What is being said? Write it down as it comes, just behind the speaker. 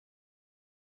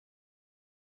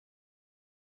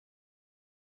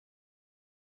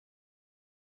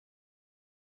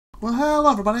Well, hello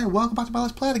everybody, and welcome back to my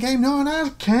Let's Play, the game known as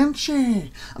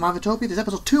Kenshi. I'm IVATOPIA. This is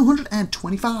episode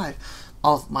 225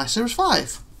 of my Series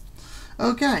 5.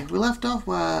 Okay, we left off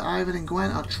where Ivan and Gwen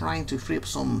are trying to free up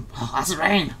some acid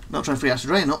rain. Not trying to free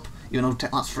acid rain up, even though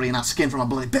that's freeing our skin from our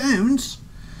bloody bones.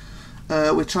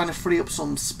 We're trying to free up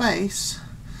some space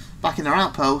back in their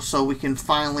outpost so we can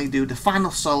finally do the final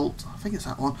assault. I think it's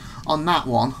that one. On that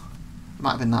one. It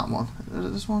might have been that one. Is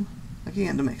it this one? I keep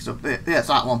getting them mixed up. Yeah, it's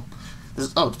that one.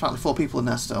 There's apparently 4 people in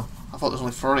there still. I thought there was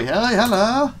only 3. Hey,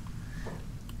 hello!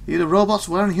 You're the robots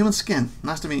wearing human skin.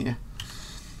 Nice to meet you.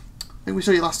 I think we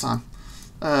saw you last time.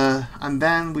 And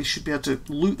then we should be able to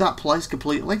loot that place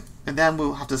completely. And then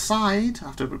we'll have to decide,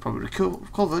 after we've probably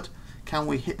recovered, can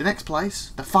we hit the next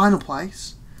place, the final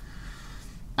place,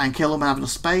 and kill them and have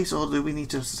enough space, or do we need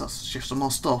to shift some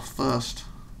more stuff first?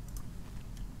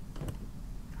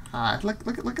 Alright,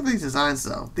 look at these designs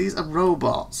though. These are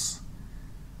robots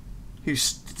who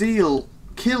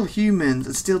kill humans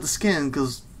and steal the skin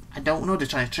because, I don't know, they're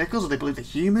trying to trick us or they believe they're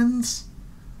humans.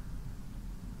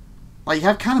 Like, you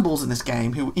have cannibals in this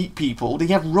game who eat people, then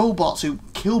you have robots who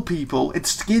kill people and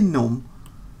skin them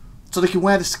so they can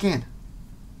wear the skin.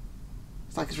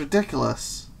 It's like, it's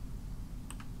ridiculous.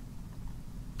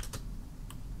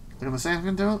 They're going to say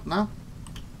anything to it? No?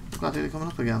 What are they coming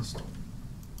up against?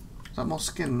 Is that more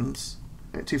skins?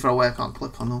 Get too far away, I can't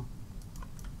click on them.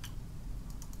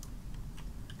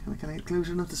 Can I get close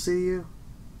enough to see you?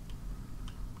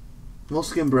 More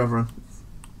skin, brethren.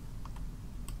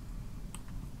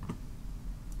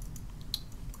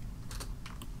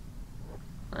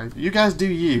 Right, you guys do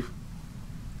you.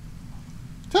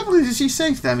 Technically, is she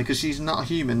safe then because she's not a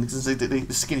human? Because the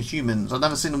skin is humans. I've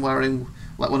never seen them wearing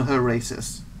like one of her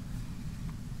races.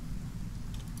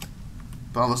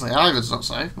 But obviously, Ivan's not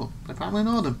safe. But they apparently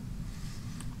know them.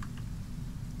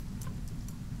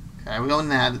 Okay, we're going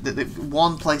there. The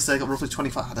one place there got roughly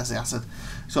 25. There's the acid.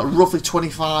 It's got roughly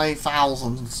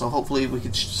 25,000. So hopefully we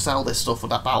can sell this stuff for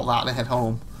about that and head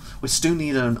home. We still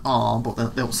need an arm, but they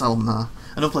don't sell them there.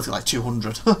 Another place got like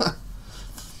 200.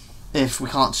 If we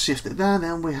can't shift it there,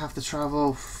 then we have to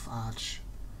travel. Fudge.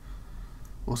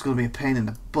 Well, it's going to be a pain in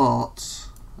the butt.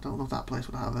 I don't know if that place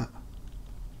would have it.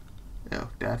 Oh,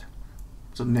 dead.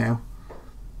 So no.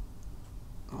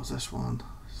 What's this one?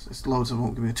 It's loads of them.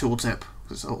 Won't give me a tooltip.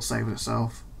 It's all saving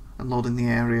itself and loading the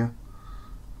area.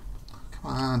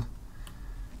 Come on.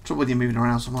 Trouble with you moving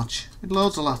around so much. It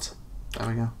loads a lot. There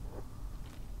we go.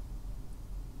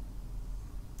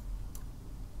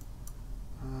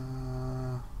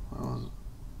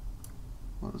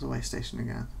 What was the way station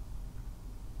again?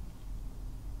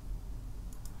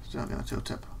 Still getting a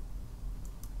tooltip.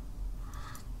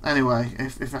 Anyway,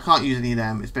 if I can't use any of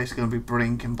them, it's basically going to be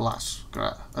Brink and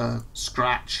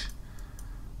Scratch.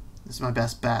 This is my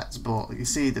best bets, but you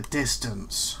see the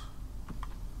distance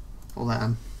for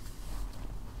them.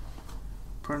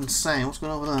 Pretty insane. What's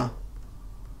going on over there?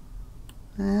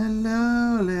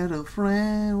 Hello, little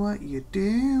friend. What you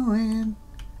doing?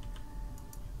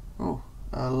 Oh,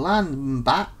 a land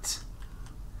bat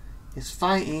is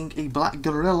fighting a black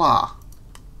gorilla.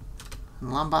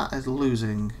 And Lambat is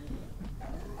losing.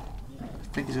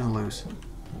 I think he's going to lose.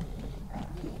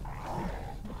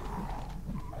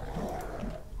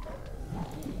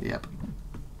 Yep.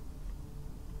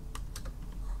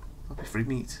 That'll be free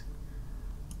meat.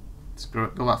 Let's go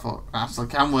back for it.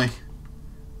 Absolutely, can we?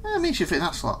 Meat should fit in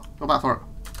that slot. Go back for it.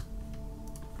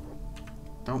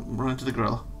 Don't run into the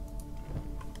gorilla.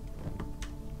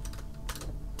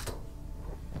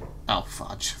 Oh,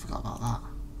 fudge. Forgot about that.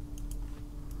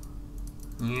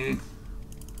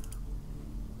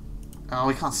 Oh,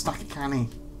 we can't stack it, can he?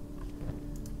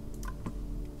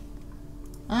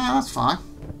 Ah, that's fine.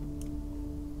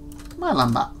 My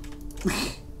Lambat.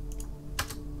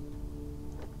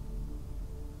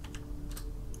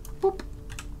 Boop.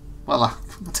 Well, I'll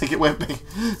take it with me.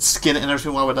 Skin it and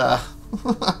everything while we're there.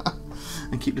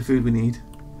 And keep the food we need.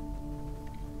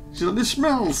 She's like, this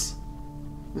smells.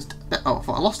 Oh, I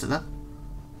thought I lost it then.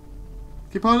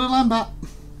 Keep on the Lambat.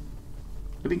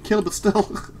 We didn't kill it, but still.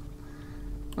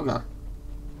 Oh god.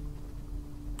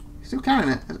 He's still carrying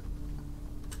it.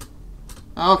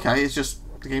 Oh, okay, it's just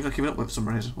the game's not keeping up with for some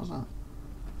reason. What's that?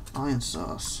 Iron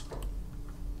sauce.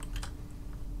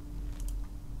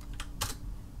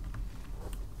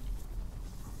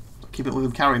 Keep it with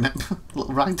him carrying it.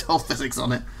 Little ragdoll physics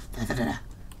on it.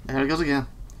 There it goes again.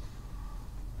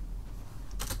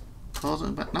 Close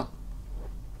it back. No.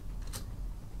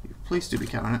 Please do be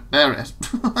carrying it. There it is.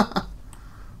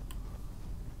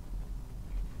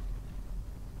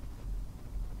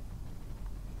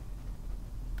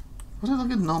 Was it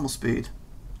like a normal speed?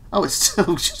 Oh, it's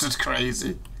still just as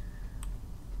crazy.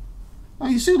 Oh,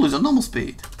 you soon lose at normal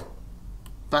speed.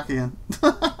 Back again.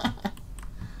 I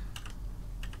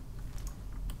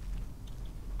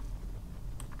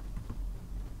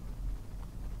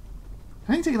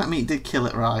think taking that meat did kill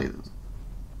it, right?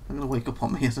 I'm gonna wake up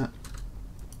on me, is it?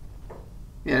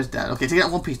 Yeah, it's dead. Okay, taking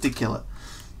that one piece did kill it.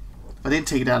 If I didn't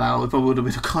take that out, it probably would have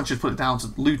been unconscious, put it down to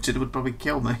loot it, it would probably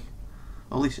kill me.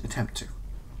 Or at least attempt to.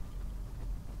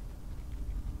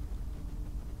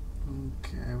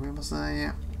 Okay, we almost there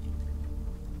yet.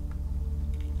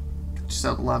 Just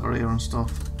out the lever here and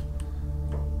stuff.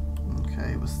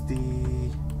 Okay, it was the...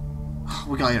 Oh,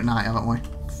 we got here at night, haven't we?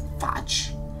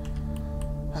 Fudge.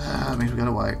 That means we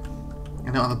gotta wait.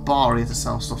 I don't have a bar here to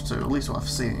sell stuff to, at least what I've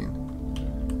seen.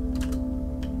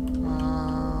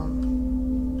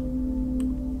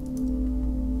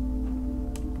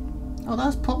 Oh,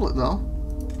 that's public though.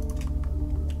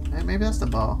 Hey, maybe that's the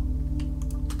bar.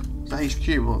 It's the HQ,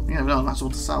 but you never know, that's all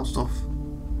to sell stuff.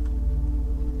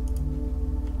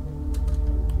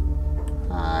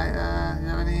 Hi, you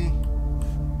have any?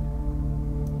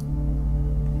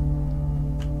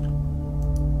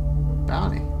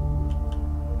 Bounty.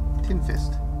 Tin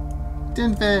Fist.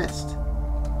 Tin Fist!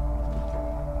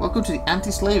 Welcome to the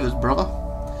anti-slavers, brother.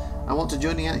 I want to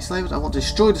join the anti-slavers. I want to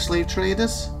destroy the slave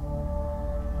traders.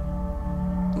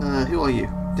 Who are you?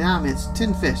 Damn, it's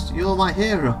Tin Fist. You're my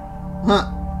hero. Huh.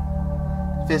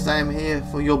 Fist, I am here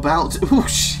for your bounty. Oh,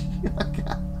 shit.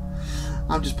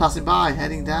 I'm just passing by,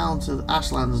 heading down to the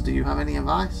Ashlands. Do you have any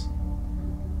advice?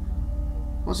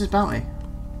 What's his bounty?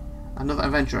 Another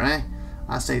adventure, eh?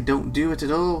 I say don't do it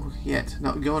at all yet.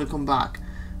 Not going to come back.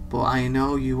 But I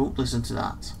know you won't listen to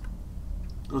that.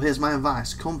 Well, here's my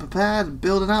advice. Come prepared,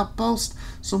 build an outpost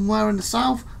somewhere in the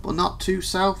south, but not too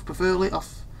south, preferably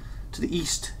off to the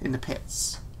east in the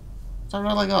pits. Is that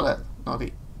really got it?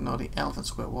 Not the elephant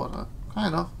square water.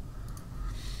 Kind of.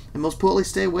 And most importantly,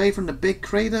 stay away from the big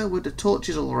crater with the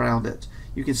torches all around it.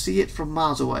 You can see it from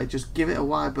miles away. Just give it a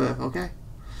wide berth, okay?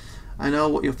 I know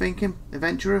what you're thinking.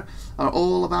 Adventurer are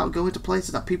all about going to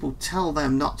places that people tell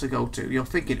them not to go to. You're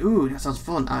thinking, ooh, that sounds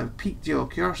fun. I've piqued your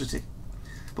curiosity.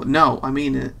 But no, I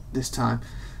mean it this time.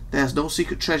 There's no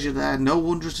secret treasure there, no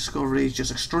wondrous discoveries,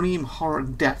 just extreme horror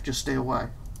and death. Just stay away.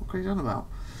 What are you on about?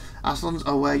 Ashlands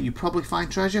are where you probably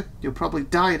find treasure. You'll probably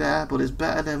die there, but it's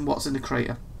better than what's in the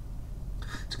crater.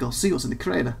 To go see what's in the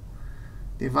crater.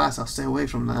 The advice, I'll stay away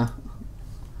from there.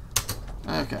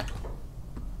 Okay.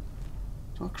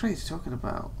 So what crater is he talking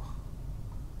about?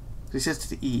 He says to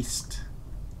the east.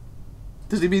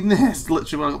 Does he mean this?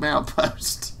 Literally when I got my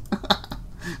outpost.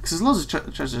 Because there's loads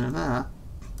of treasure in there.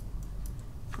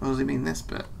 Or does he mean this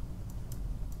bit?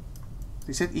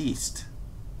 He said east.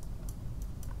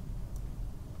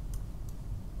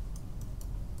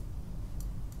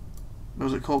 Or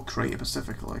was it called crater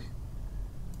specifically?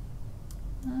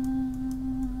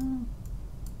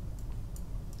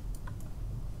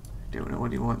 Don't know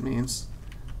what it means.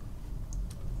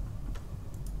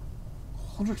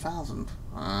 100,000.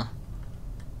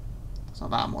 It's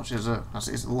not that much, is it?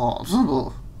 It's a lot.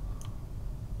 But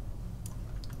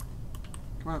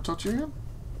can I touch you again?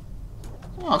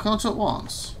 Oh, can I touch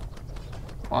once?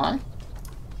 Why?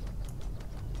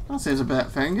 That seems a bit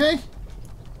thingy.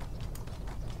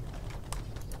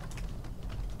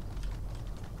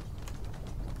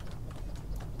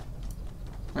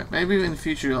 Maybe in the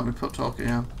future you'll let me put talking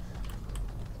on.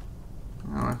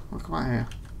 Anyway, we'll come out here.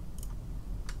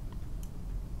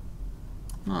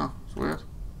 No, it's weird.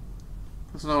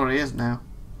 Doesn't know where he is now.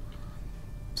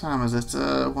 What time is it?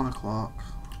 1 o'clock.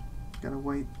 Gotta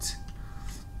wait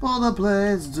for the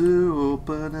place to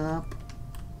open up.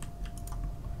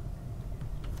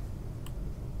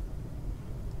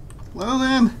 Well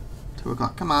then, 2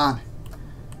 o'clock. Come on.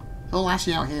 They'll lash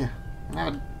you out here and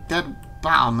have a dead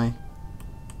bat on me.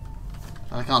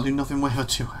 I can't do nothing with it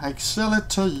to I sell it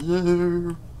to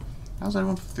you. How's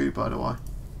everyone for food, by the way?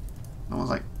 No one's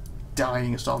like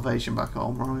dying of starvation back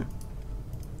home, right?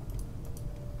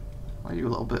 Why are you a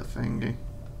little bit thingy?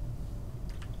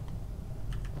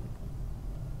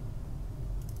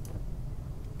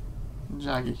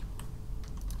 Jaggy.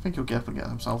 I think he'll get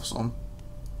himself some.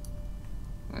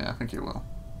 Yeah, I think he will.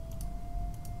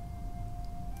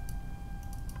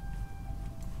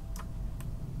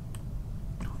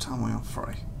 Time we on free.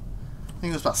 I think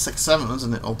it was about 6, 7,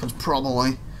 isn't it? Opens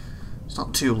probably. It's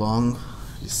not too long.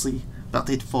 You see, that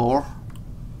did 4.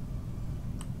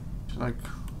 It's like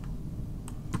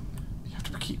you have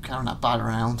to keep carrying that bag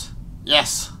around.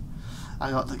 Yes,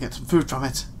 I got to get some food from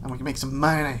it, and we can make some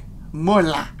money.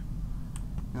 Moolah.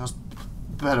 You know, it's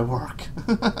better work.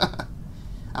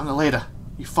 I'm the leader.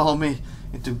 You follow me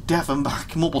into death and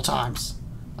back multiple times.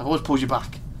 I've always pulled you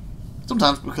back.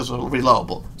 Sometimes because we're really low,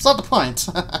 but it's not the point.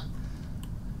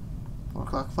 4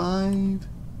 o'clock 5.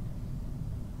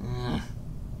 Yeah.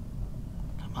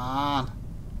 Come on.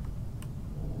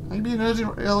 Are you being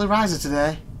an early riser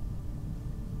today?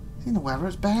 See the weather,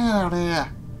 it's bad out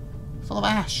here. Full of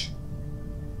ash.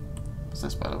 What's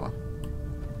this, by the way?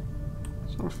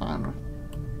 It's a refinery.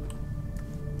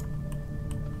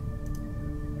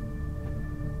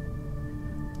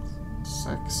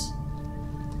 Six.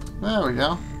 There we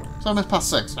go. 7 minutes past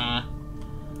 6.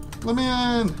 Let me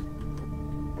in.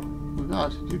 Oh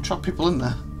god, you trap people in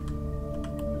there.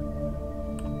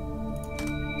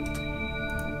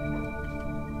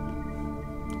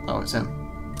 Oh, it's him.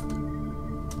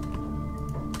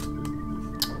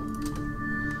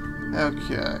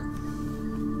 Okay.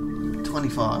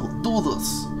 25. Do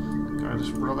this. Okay,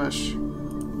 this rubbish.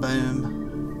 Boom.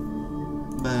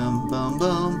 Boom, boom,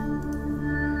 boom.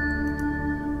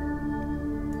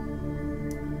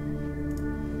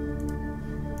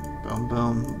 Boom,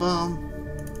 boom, boom.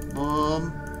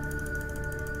 Boom.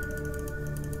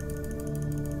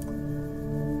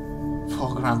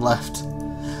 4 grand left.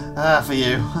 Ah, for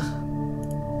you.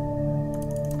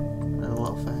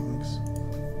 Little things.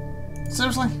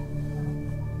 Seriously?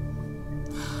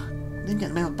 Didn't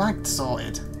get my bag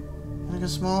sorted. Make it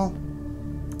small.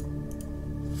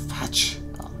 Fudge.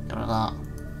 Oh, get rid of that.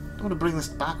 Don't want to bring this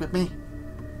back with me.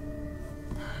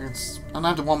 And I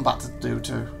have the one back to do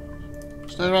too.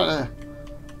 Stay right there.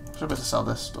 Should be able to sell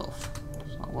this stuff.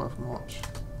 It's not worth much.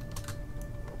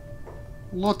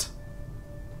 What?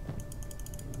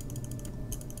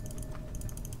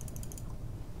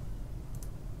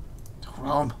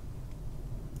 Chrome.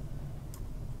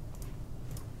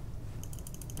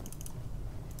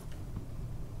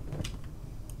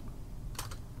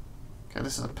 Okay,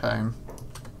 this is a pain.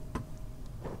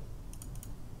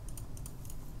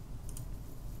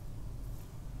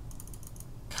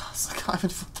 God, I can't even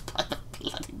afford to buy the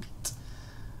bloody meat.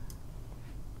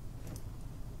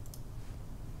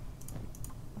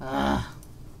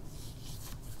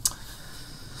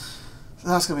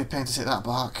 That's going to be a pain to take that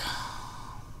back.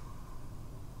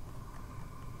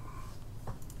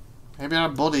 Maybe our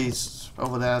buddies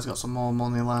over there has got some more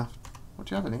money left. What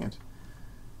do you have in it?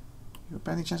 You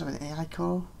got any chance of an AI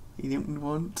core you didn't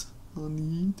want or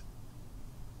need?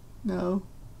 No?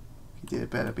 If you did, it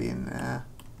better be in there.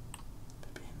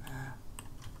 Better be in there.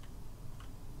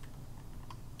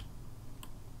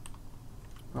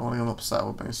 I don't want to get upset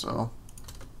with me, so...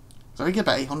 So we get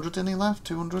about 800 in he left?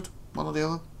 200? One or the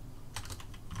other?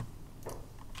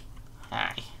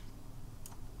 Hi.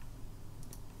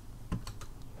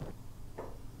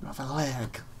 You have a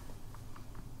leg.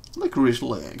 Licorice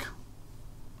leg.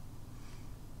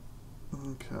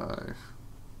 Okay.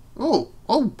 Oh!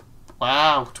 Oh!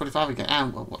 Wow! 25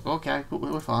 again. Okay,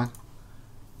 we're fine.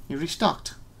 You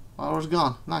restocked. While I was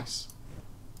gone. Nice.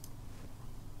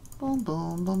 Boom,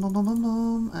 boom, boom, boom, boom, boom,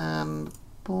 boom. And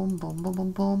boom, boom, boom,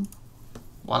 boom, boom.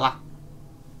 Voila.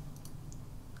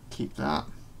 Keep that.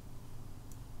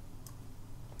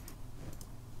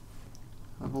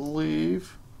 I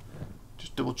believe.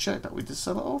 Just double check that we did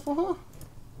sell it all for her.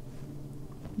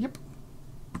 Yep.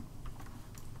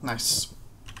 Nice.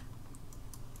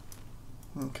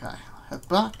 Okay, head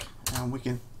back and we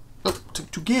can. Oh,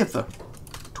 together.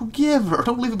 Together.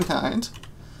 Don't leave it behind.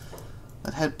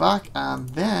 Let's head back and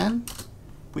then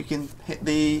we can hit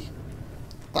the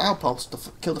outpost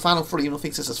to kill the final 3. Even though I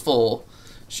think this is 4.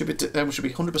 Should be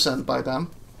 100% by then.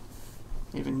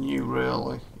 Even you,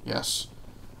 really. Yes.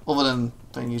 Other than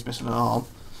thingy's missing an arm.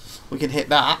 We can hit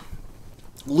that,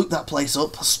 loot that place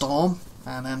up, a storm,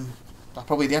 and then that'll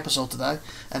probably be the episode today,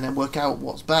 and then work out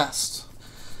what's best.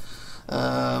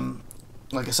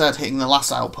 Like I said, hitting the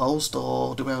last outpost,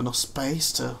 or do we have enough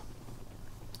space to...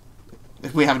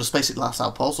 If we have enough space at the last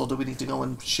outpost, or do we need to go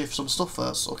and shift some stuff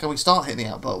first? Or can we start hitting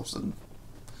the outpost?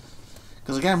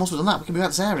 Because again, once we've done that, we can be out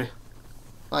of this area.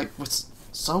 Like, we're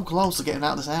so close to getting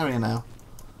out of this area now.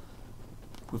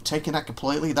 We've taken that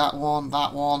completely, that one,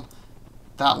 that one.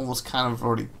 That one was kind of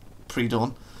already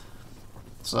pre-done.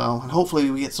 So, and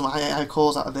hopefully we get some AI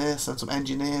cores out of this, and some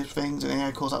engineer things, and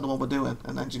AI cores out of the one we're doing,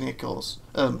 and engineer cores.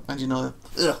 Engineer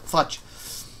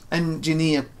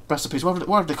recipes, what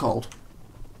are they called?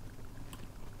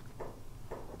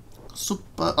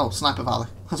 Sniper Valley.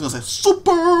 I was going to say,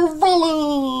 Super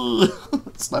Valley!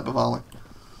 Sniper Valley.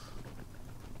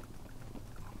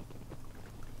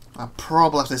 I'll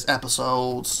probably after this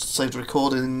episode save the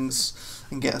recordings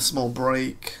and get a small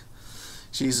break.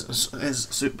 She's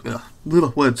super.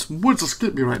 Words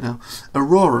escape me right now.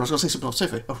 Aurora, I was going to say something off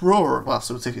Tiffy. Aurora, well,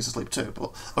 so Tiffy's asleep too,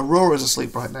 but Aurora's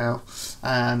asleep right now.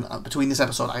 And between this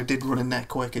episode, I did run in there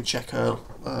quick and check her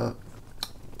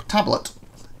tablet.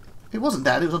 It wasn't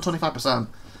dead, it was on 25%.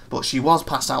 But she was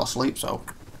passed out asleep, so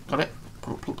got it.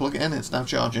 Plug it in, it's now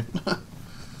charging.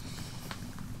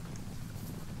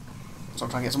 So I'm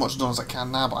trying to get as much done as I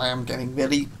can now, but I am getting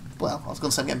very, well, I was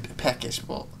going to say I'm getting a bit peckish,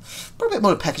 but probably a bit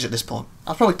more peckish at this point.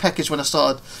 I was probably peckish when I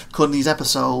started recording these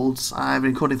episodes. I've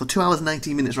been recording for 2 hours and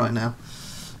 19 minutes right now.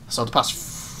 So the past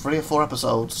 3 or 4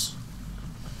 episodes.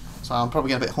 So I'm probably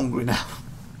getting a bit hungry now.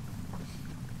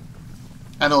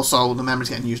 And also the memory's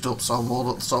getting used up,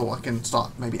 so I can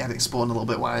start maybe editing Spawn a little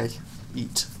bit while I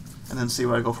eat, and then see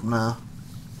where I go from there.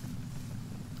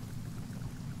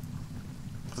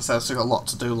 As I said, I still got a lot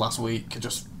to do last week.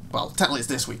 Well, technically it's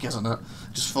this week, isn't it?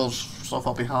 Just fell so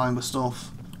far behind with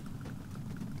stuff.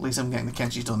 At least I'm getting the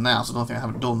Kenshi done now, so the only thing I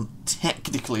haven't done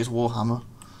technically is Warhammer.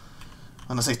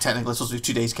 When I say technically, it's supposed to be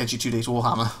 2 days Kenshi, 2 days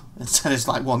Warhammer. Instead it's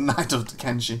like 1 night of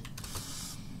Kenshi.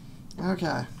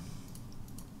 Okay.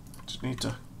 Just need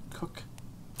to cook.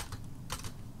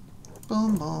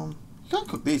 Boom, boom. You can't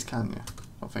cook these, can you?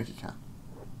 I don't think you can.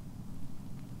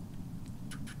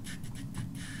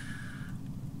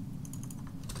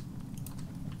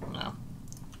 No.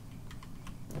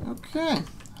 Okay.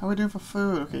 How are we doing for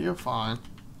food? Okay, you're fine.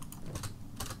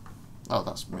 Oh,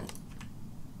 that's me.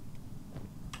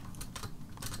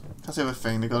 That's the other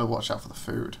thing, they gotta watch out for the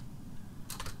food.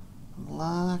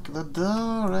 Lock the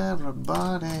door,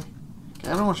 everybody. Okay,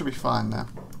 everyone should be fine now.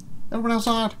 Everyone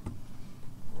outside.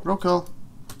 Roll call.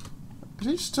 Is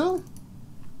he still?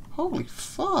 Holy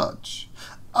fudge.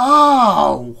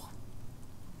 Oh!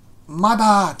 My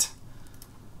bad.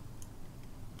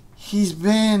 He's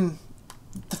been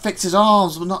to fix his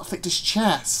arms, but not fix his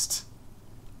chest.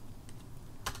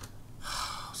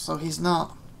 So he's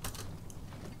not.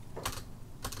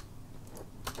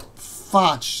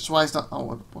 Fudge. That's why he's not.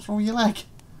 Oh, what's wrong with your leg?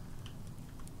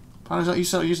 Apparently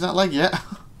he's not using that leg yet.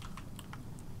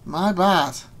 My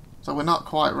bad. So we're not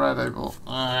quite ready, but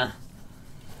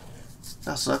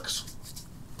that sucks.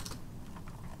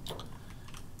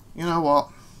 You know what?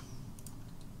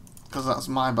 Because that's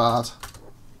my bad.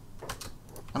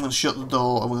 I'm going to shut the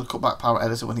door and we're going to cut back Power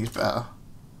Editor when he's better.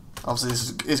 Obviously this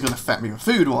is going to affect me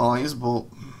food wise, but...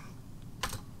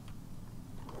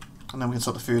 And then we can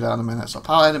sort the food out in a minute. So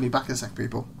Power Editor will be back in a sec,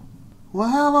 people. Well,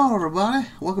 hello everybody.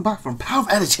 Welcome back from Power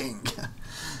Editing.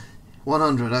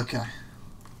 100, okay.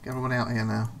 Get everybody out here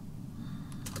now.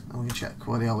 And we can check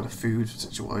where they are with the food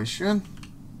situation.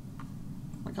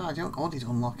 Oh my god, you don't all need to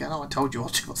unlock it. I know I told you all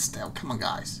to, but still. Come on,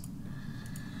 guys.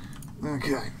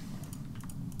 Okay.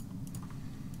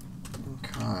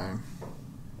 Okay.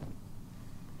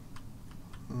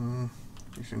 You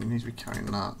shouldn't need to be carrying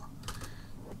that.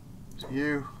 Is it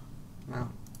you? No.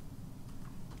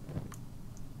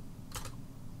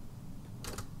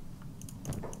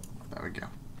 There we go.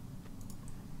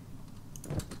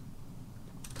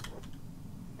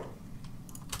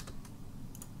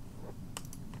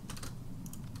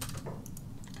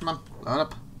 Come on, load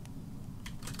up.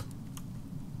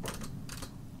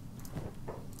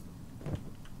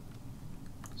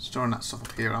 Storing that stuff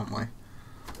up here, aren't we?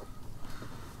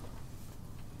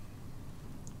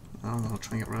 I'm going to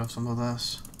try and get rid of some of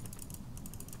this.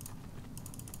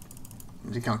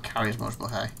 You can't carry as much, but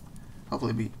hey,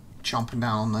 hopefully be chomping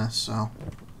down on this, so.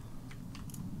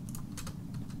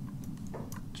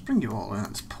 Just bring you all in at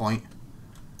this point.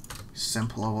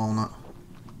 Simpler, won't it?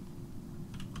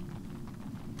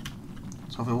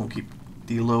 So hopefully it won't keep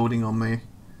deloading on me.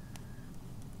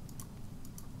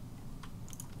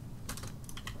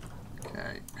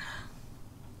 Okay.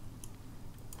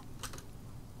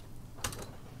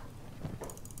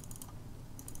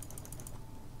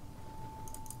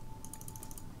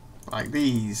 Like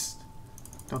these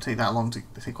don't take that long to.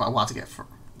 They take quite a while to get through.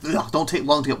 Don't take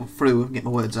long to get through and get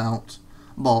my words out.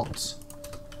 But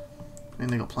I mean,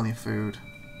 they got plenty of food.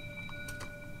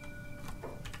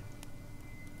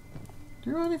 Do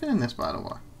you have anything in this, by the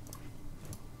way?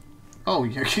 Oh,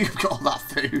 you've got all that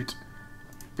food.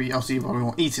 But obviously you probably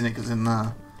won't eat it because it's in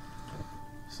there.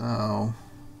 So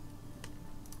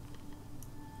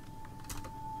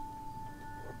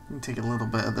you can take a little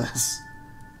bit of this.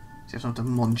 So you have something to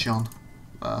munch on.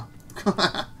 There.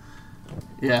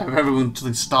 Yeah, if everyone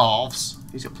starves,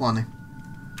 he's got plenty.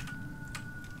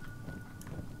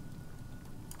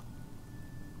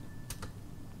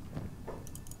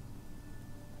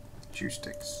 Juice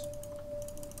sticks.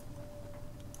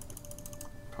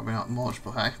 Probably not much,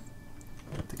 but hey.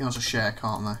 They can also share,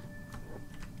 can't they?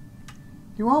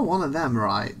 You are one of them,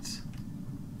 right?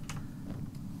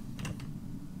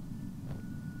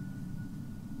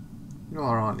 You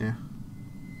are, aren't you?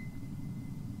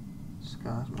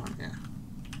 Scars, aren't you?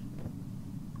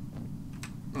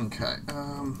 Okay,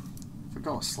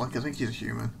 forgot what's like. I think he's a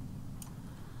human.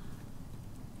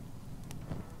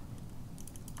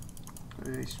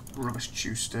 These rubbish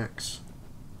chew sticks.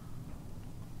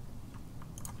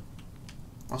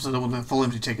 Also, I don't want the full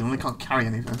empty ticket. I only can't carry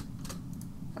anything.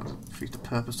 That defeats the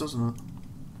purpose, doesn't it?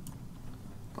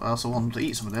 But I also want them to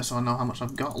eat some of this, so I know how much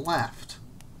I've got left.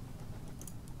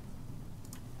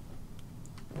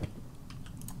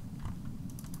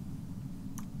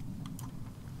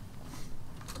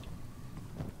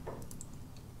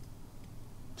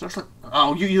 Just like,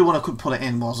 oh, you're the one I couldn't put it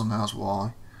in, wasn't there? That's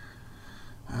why.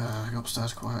 Go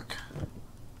upstairs quick.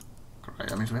 Great,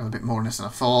 that means we have a bit more in this than I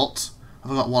thought. I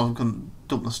forgot one who couldn't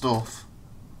dump the stuff.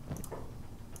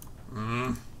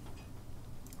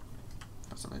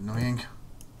 That's a bit annoying.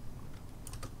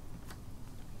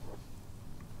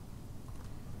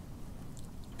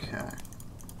 Okay.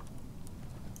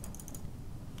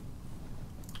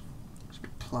 Should be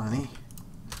plenty.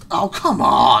 Oh, come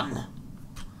on!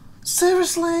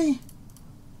 Seriously?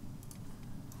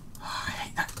 Oh, I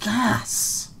hate that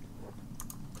gas.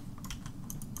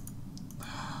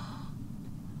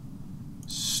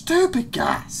 Stupid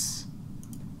gas.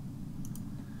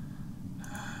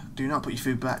 Do not put your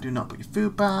food back. Do not put your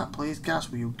food back. Please, gas,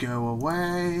 will you go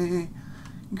away?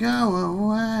 Go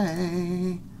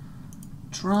away.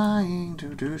 Trying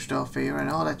to do stuff here and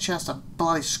all the chests are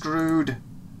bloody screwed.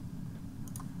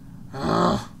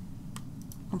 Ugh.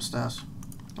 Come upstairs.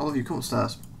 All of you, come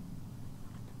upstairs.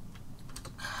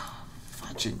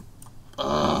 Fudging.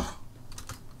 Ugh.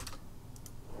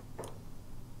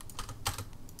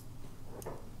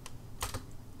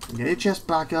 Get your chest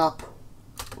back up.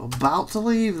 We're about to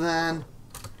leave then.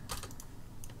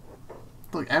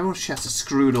 Look, everyone's chest is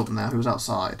screwed up now who's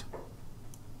outside.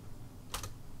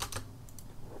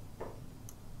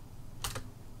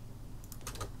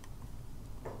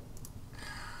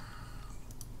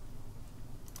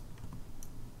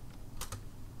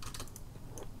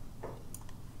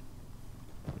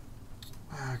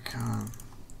 Okay.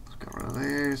 Let's get rid of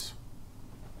these.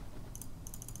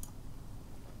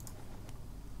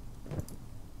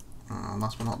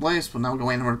 Last but not least, but now we're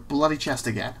going in our bloody chest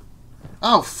again.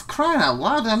 Oh, for crying out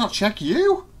loud, did I not check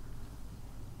you?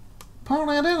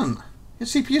 Apparently I didn't. Your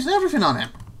CPU's and everything on him.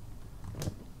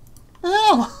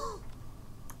 Oh!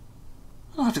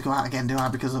 I don't have to go out again, do I?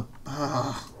 Because of...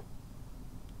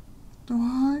 do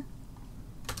I?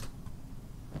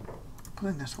 Put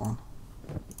in this one.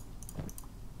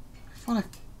 I thought I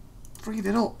freed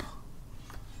it up.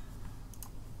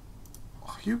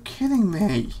 Are you kidding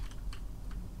me?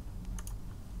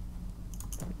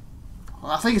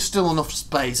 Well, I think it's still enough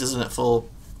space, isn't it, for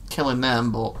killing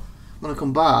them, but I'm going to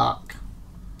come back.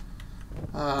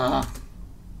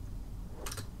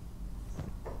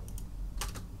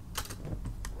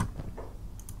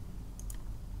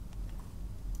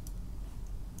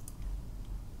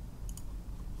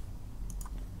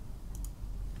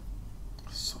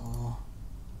 So...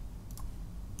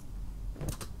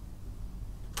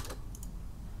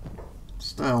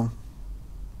 Still.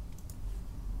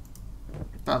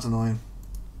 That's annoying.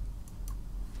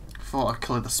 Thought I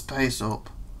cleared the space up.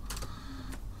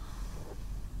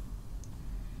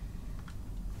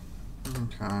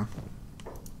 Okay.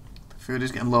 The food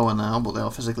is getting lower now, but they are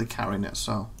physically carrying it,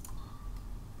 so...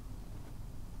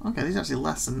 Okay, these are actually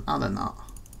less than... are they not?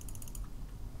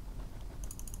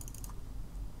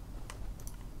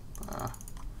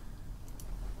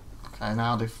 Okay,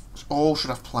 now they all should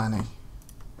have plenty.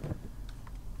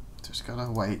 Just gotta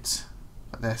wait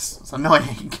for this. It's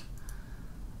annoying.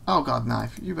 Oh god,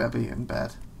 knife, you better be in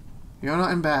bed. You're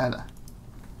not in bed.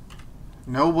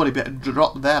 Nobody better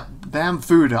drop their damn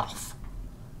food off.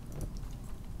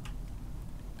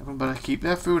 Everyone better keep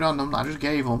their food on them. I just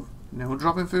gave them. No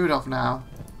dropping food off now.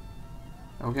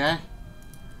 Okay?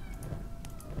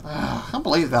 I can't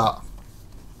believe that.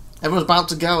 Everyone's about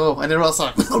to go and they're all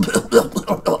like...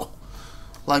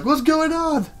 like, what's going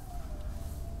on?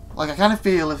 Like, I kind of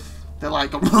feel if they're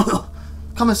like...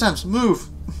 common sense, move.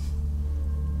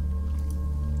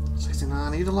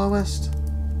 69, need the lowest.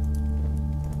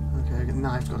 Okay, the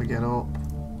knife's got to get up.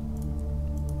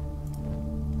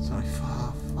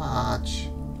 74, fudge.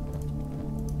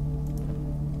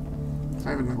 It's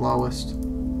not even the lowest.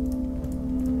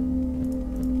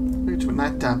 Move to a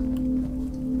night time.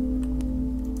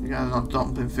 You guys are not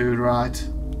dumping food right.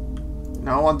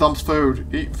 No one dumps food.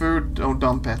 Eat food, don't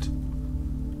dump it.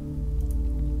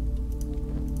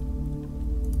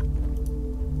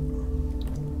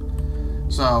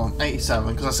 So,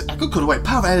 87, because I could cut away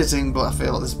power editing, but I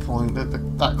feel at this point they're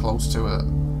that close to it.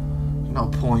 No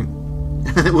point.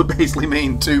 It would basically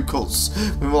mean 2 cuts. We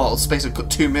have a lot of space to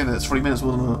cut 2 minutes, 3 minutes,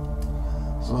 wouldn't it?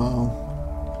 So...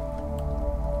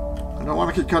 don't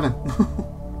want to keep cutting.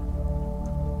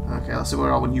 Okay, let's see where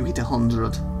we are when you hit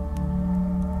 100.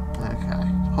 Okay,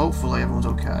 hopefully everyone's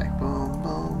okay. Boom,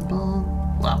 boom,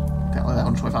 boom. Well, can't let that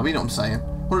 125, but you know what I'm saying.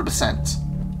 100%.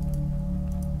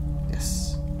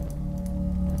 Yes.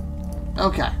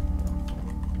 Okay.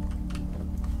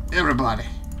 Everybody.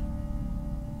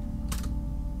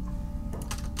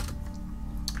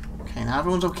 Okay, now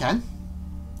everyone's okay.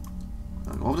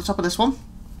 I'll go over the top of this one.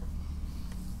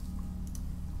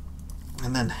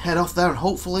 And then head off there and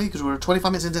hopefully, because we're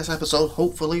 25 minutes into this episode,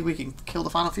 hopefully we can kill the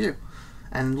final few.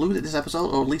 And loot it this episode,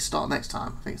 or at least start next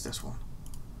time. I think it's this one.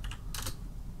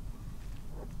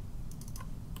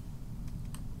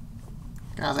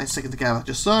 Guys ain't sticking together,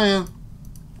 just saying.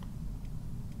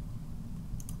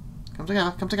 Come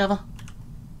together, come together.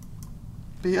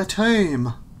 Be a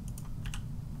team.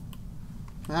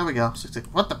 There we go. 60.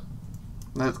 What the?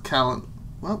 No, Callan.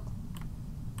 Well.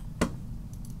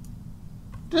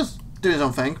 Just do his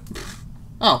own thing.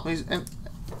 Oh, he's.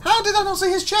 How did I not see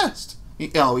his chest? He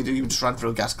just ran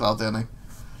through a gas cloud, didn't he?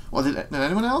 Well, did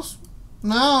anyone else?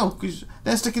 No, because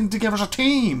they're sticking together as a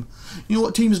team. You know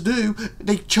what teams do?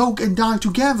 They choke and die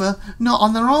together, not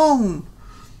on their own.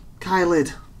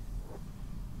 Kylid.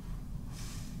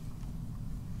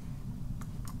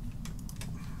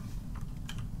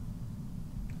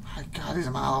 My God, he's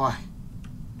a mile away.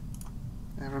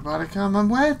 Everybody come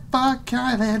and wait for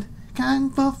Kylid.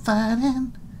 Kung Fu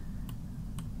fighting.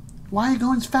 Why are you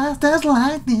going as fast as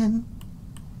lightning?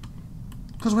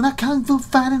 Because we're not Kung Fu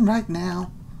fighting right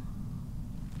now.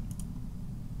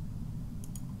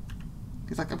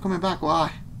 He's like, I'm coming back.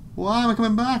 Why? Why am I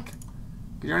coming back?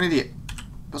 Because you're an idiot.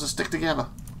 Supposed to stick together.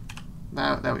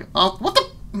 Now, there we go. Oh, what the?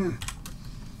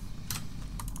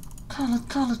 Carla,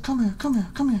 come here, come here,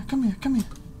 come here, come here, come here.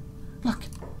 Look,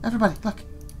 everybody, look.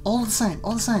 All the same,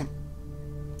 all the same.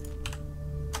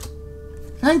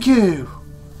 Thank you.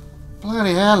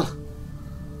 Bloody hell.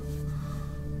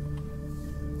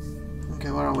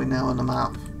 Okay, where are we now on the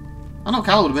map? I know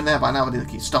Cal would have been there by now, but I didn't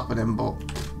keep stopping him, but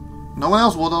no one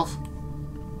else would have.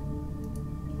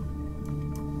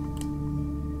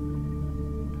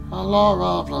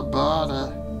 Hello,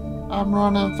 everybody. I'm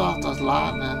running fast as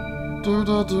lightning. Do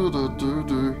do do do do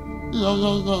do. Yeah,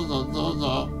 yeah, yeah, yeah, yeah,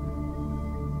 yeah.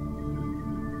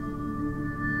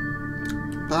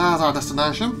 There's our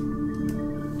destination.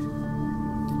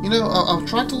 You know, I've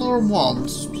tried to lure him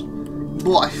once,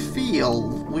 but I feel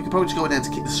we could probably just go in there to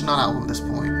kick the snot out of him at this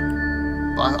point.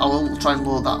 But I will try and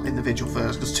lure that individual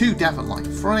first, because 2 definitely.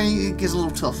 3 it gets a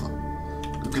little tougher.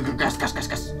 Gas, gas, gas,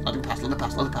 gas. Let him pass, let him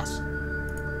pass, let him pass.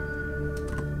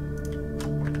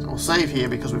 So we'll save here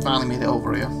because we finally made it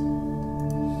over here.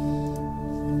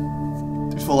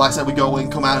 Before, like I said, we go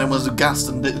in, come out and was gassed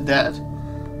and dead.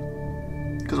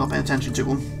 Because I'm paying attention to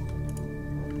him.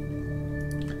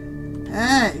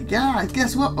 Hey, guys,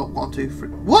 guess what? Oh, 1, 2, 3.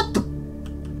 What the?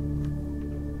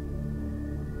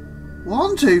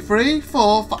 1, 2, 3,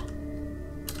 4, 5.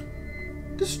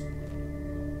 Just.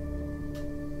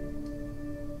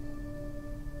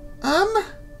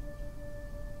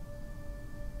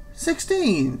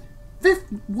 16.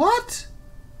 15. What?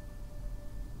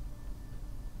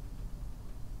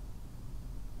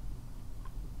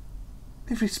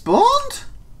 They've respawned?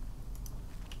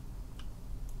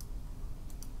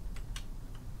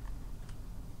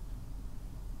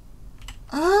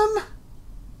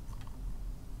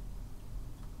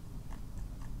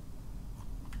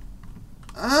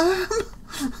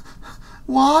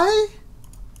 Why?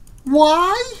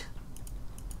 Why?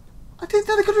 I didn't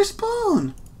think they could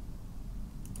respawn.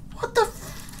 What the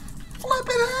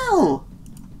flippin' hell?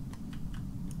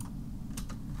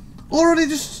 Already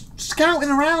just scouting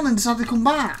around and decided to come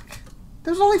back.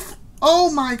 There was only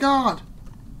oh my God.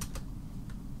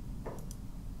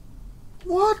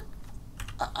 What?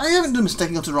 I haven't done a mistake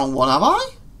and got to the wrong one, have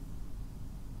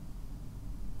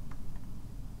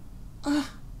I?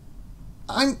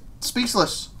 I'm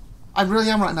speechless. I really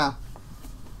am right now.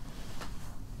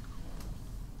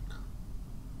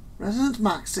 Residents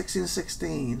max 16 to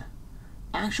 16.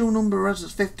 Actual number of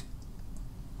residents 50.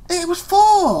 It was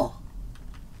 4!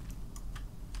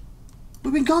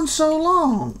 We've been gone so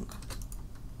long.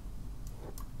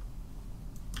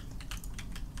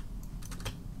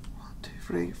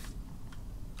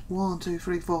 1, 2,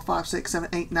 3, 4, 5, 6, 7,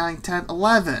 8, 9, 10,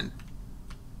 11.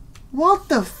 What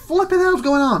the flipping hell's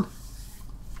going on?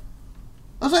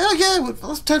 I was like, oh yeah,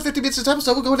 that's 10, 15 minutes this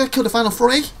episode, we'll go there, kill the final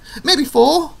 3. Maybe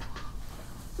 4.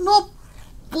 Not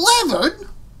 11?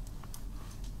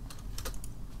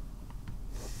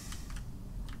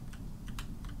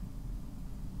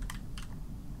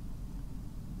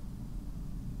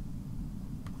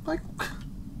 Like,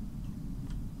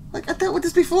 Like, I dealt with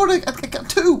this before, I got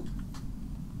 2!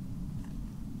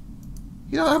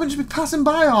 You don't happen to be passing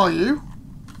by, are you?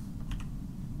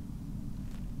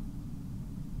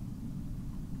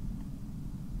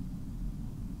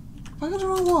 Have I got the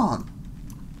wrong one?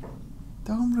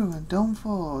 Dome ruin, dome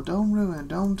 4, dome ruin,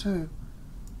 dome 2.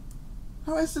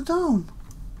 No, it's the dome.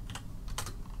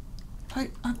 I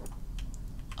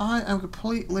am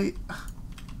completely...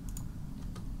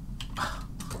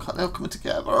 God, they're all coming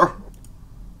together.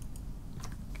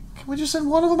 Can we just send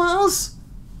one of them at us?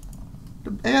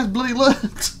 The air's bloody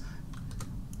learnt.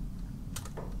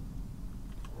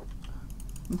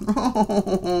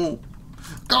 No.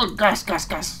 God,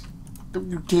 gas.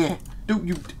 Don't you dare. Don't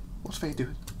you... What's Faye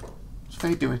doing? What's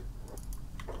Faye doing?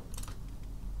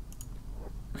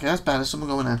 Okay, that's bad. There's someone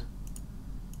going in.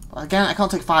 But again, I can't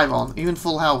take 5 on. Even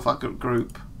full health, I could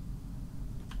group.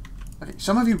 Okay,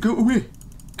 some of you, go away.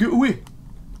 Get away.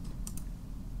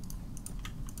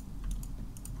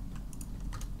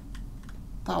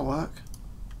 That'll work.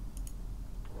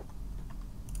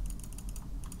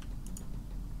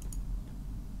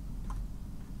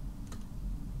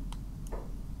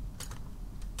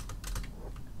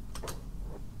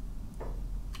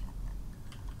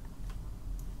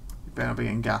 You better be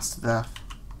getting gassed to death.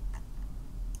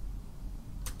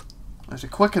 If they're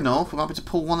quick enough, we might be able to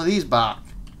pull one of these back.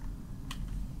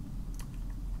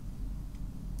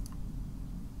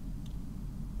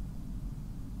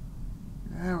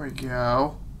 There we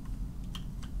go.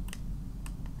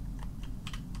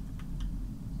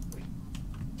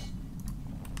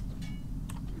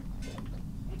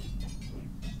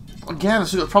 Again,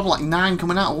 I've got probably like 9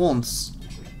 coming out at once.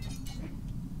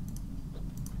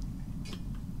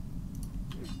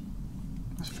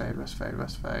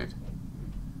 Let's fade.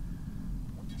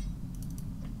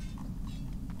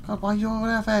 God, why are you over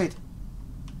there, Fade?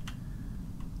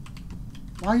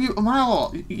 Why are you... Am I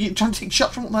what? You trying to take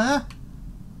shots from up there?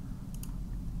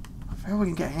 I feel we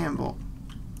can get him, but...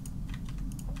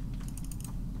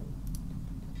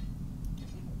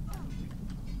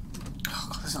 Oh,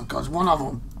 God, that's not God. It's one of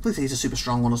them. Please he's a super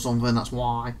strong one or something, that's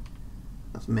why.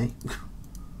 That's me.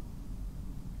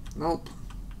 Nope.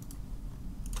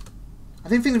 I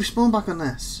didn't think they respawn back on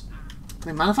this.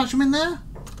 Can they manufacture them in there?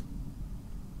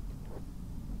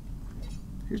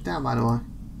 Who's down, by the way?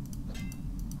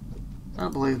 I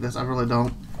don't believe this, I really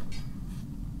don't.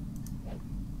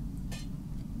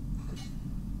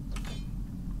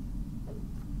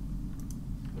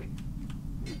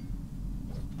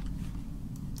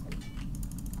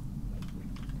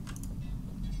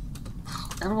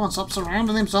 Everyone stop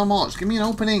surrounding him so much. Give me an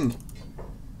opening.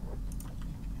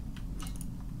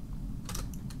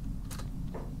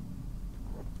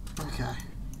 Okay.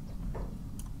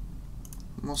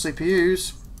 More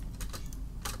CPUs.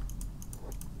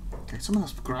 Okay, someone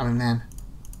else grab him then.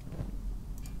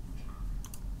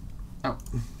 Oh.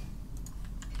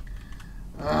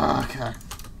 Okay.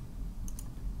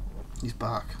 He's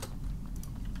back.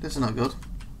 This is not good.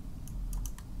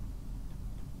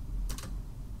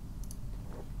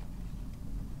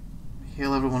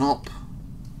 Heal everyone up.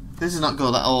 This is not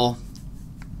good at all.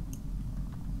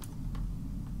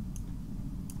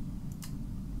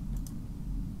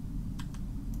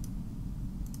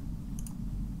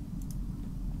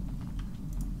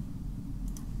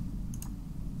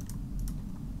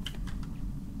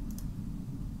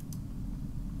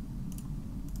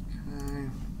 Okay.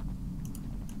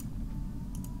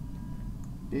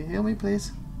 Can you heal me,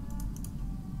 please?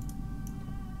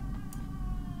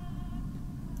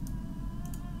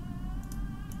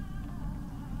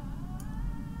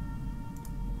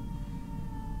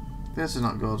 This is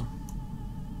not good.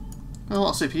 Got a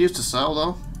lot of CPUs to sell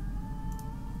though.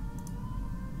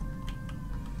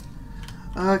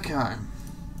 Okay. Are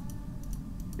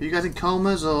you guys in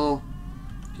comas or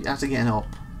you have to get up?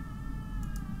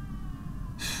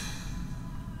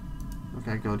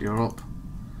 Okay, good, you're up.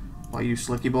 Why are you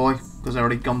slicky boy? Because I've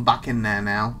already gone back in there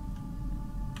now.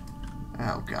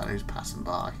 Oh god, who's passing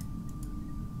by?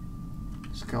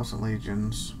 Scouts and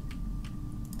Legions.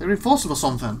 They're reinforcing or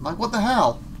something. Like, what the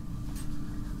hell?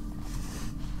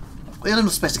 We had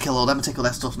enough space to kill all them and take all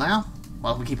their stuff now.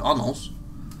 Well, we keep it on us.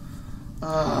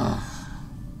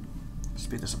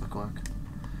 Speed this up a quick.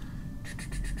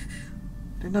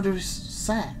 Didn't know there was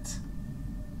set.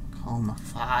 Calm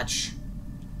fudge.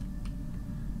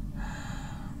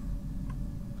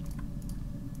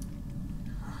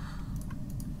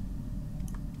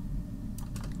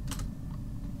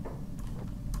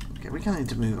 Okay, we kind of need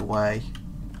to move away.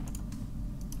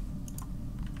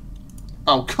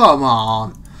 Oh, come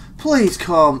on! Please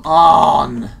come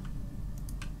on!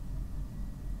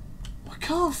 I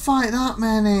can't fight that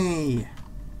many!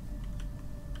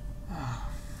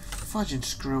 Fudging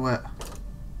screw it.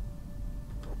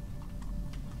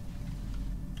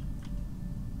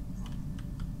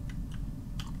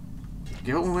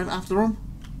 Give up and went after them.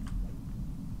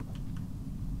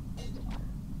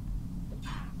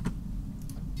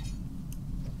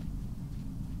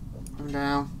 Put him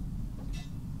down.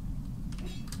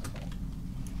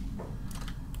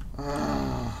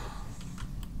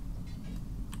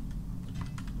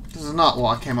 This is not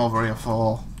what I came over here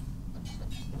for.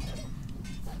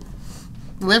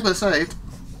 We have got saved.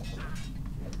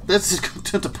 This is going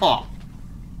to turn to pot.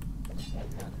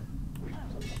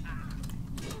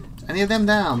 Any of them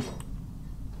down?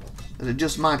 Is it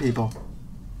just my people?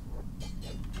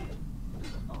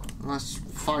 Nice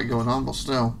fight going on, but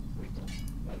still.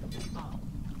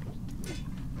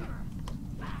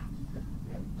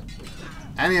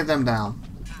 Any of them down?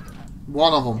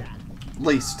 One of them, at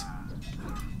least.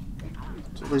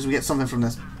 So at least we get something from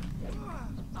this.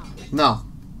 No.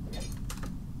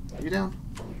 Are you down?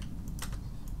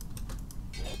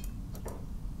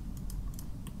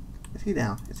 Is he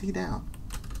down? Is he down?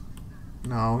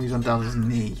 No, he's on down his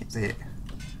knee. That's it.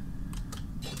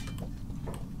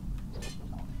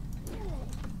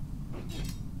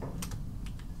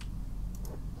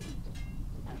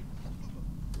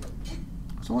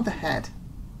 So I want the head.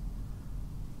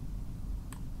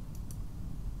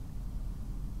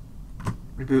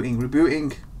 Rebooting,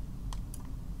 rebooting.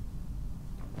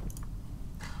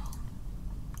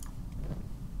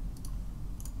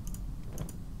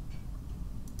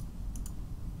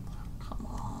 Come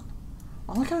on.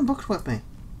 Why am I carrying books with me?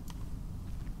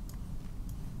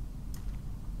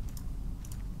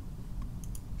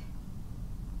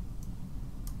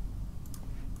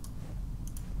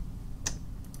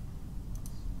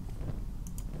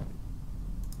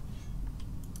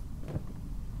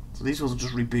 So these will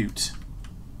just reboot.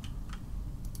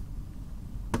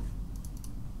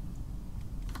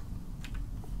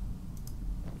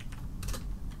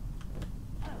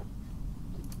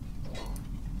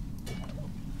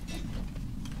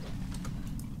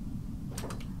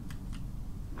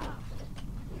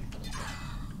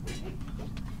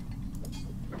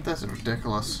 This is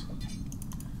ridiculous.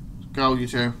 Go, you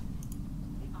two.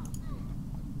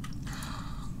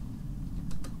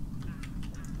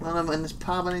 None of them in this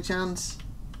pub, any chance?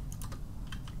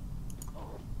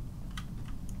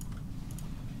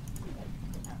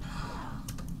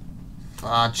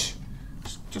 Fudge.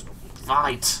 Just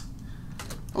fight.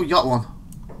 Oh, you got one.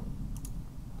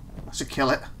 I should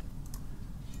kill it.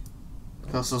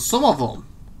 Because so some of them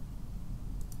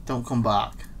don't come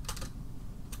back.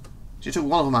 She took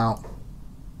one of them out.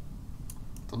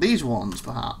 So these ones,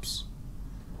 perhaps.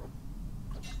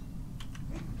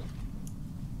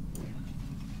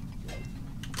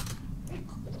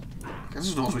 This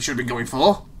is the ones we should have been going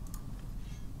for.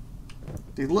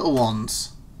 These little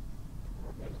ones.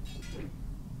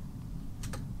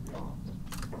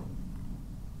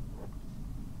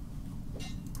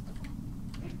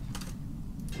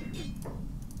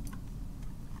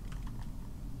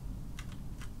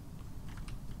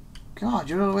 God,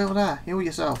 you're all the way over there. Heal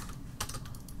yourself.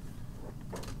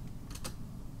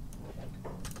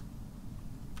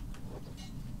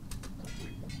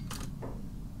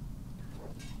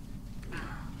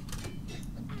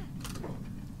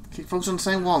 Keep focusing on the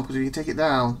same one, because if you take it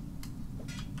down...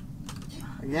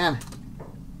 Again.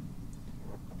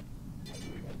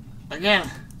 Again.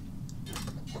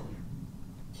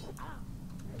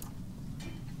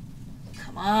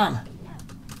 Come on.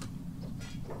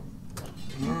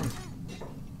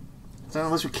 So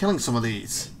unless we're killing some of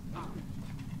these.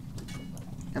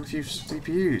 And a few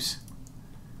CPUs.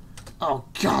 Oh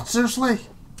God, seriously?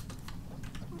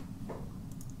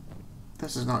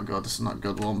 This is not good, this is not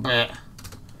good one bit.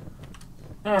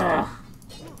 Ugh.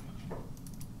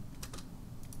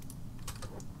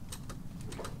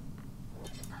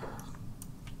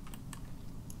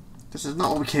 This is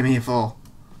not what we came here for.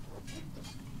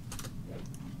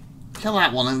 Kill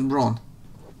that one and run.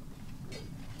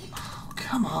 Oh,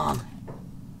 come on.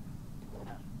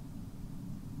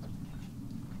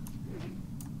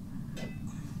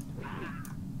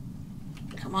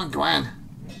 Come on, Gwen.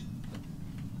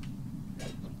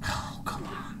 Oh, come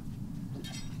on.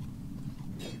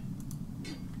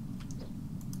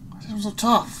 Why is it so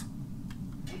tough?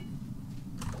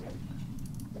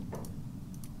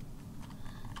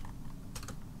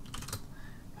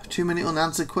 I have too many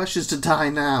unanswered questions to die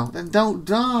now. Then don't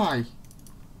die.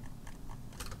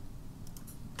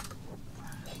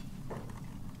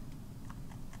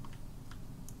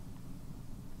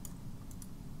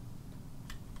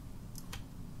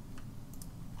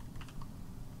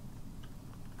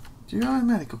 Do you have a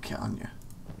medical kit on you?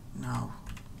 No.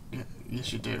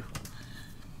 Yes, you do.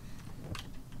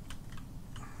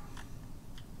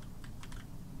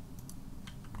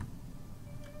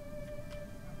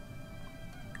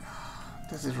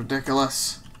 This is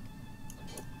ridiculous.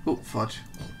 Oh, fudge.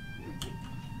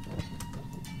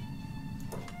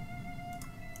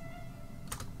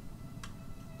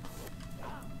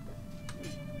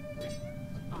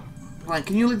 Right,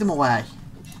 can you lead them away?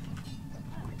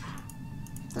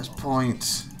 There's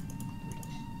points.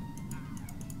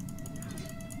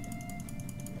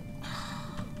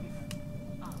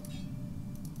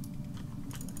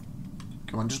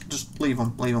 Come on, just leave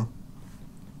them, leave them.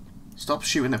 Stop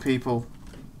shooting at people.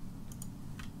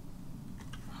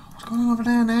 What's going on over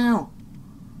there now?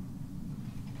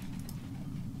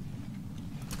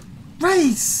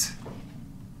 Race!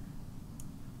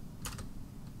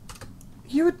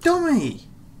 You're a dummy!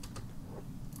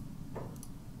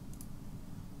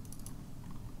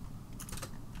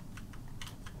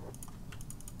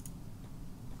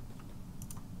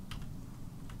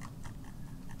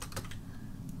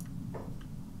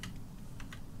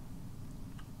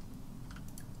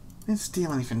 They didn't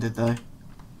steal anything, did they?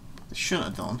 They shouldn't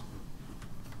have done.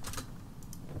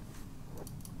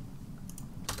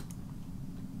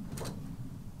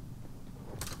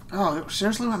 Oh,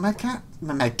 seriously? What, medcat?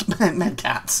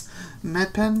 Medcats?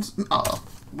 Medpens? Oh,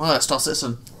 worst, I'll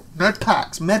listen.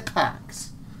 Medpacks, medpacks.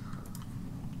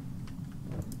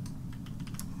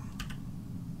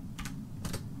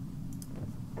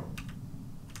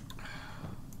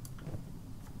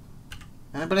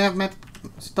 Anybody have med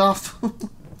stuff?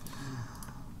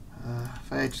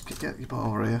 Faye, just get your butt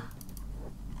over here.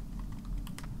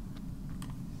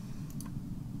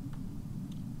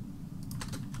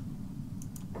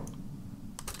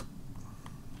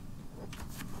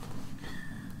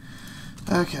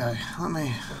 Okay, let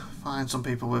me find some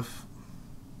people with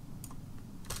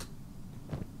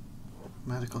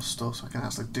medical stuff so I can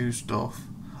actually do stuff.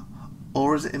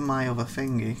 Or is it in my other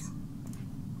thingy?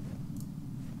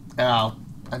 Oh,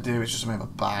 I do, it's just a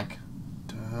bag.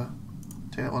 Duh.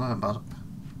 Take that one out, bud.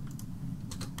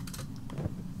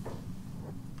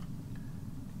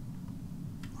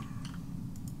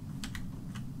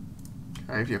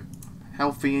 Okay, if you're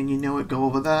healthy and you know it, go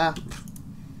over there.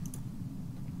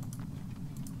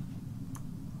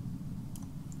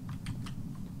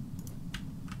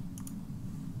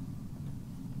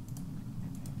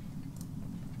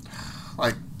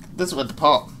 Like, this is where the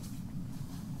pot.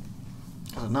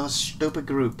 There's another stupid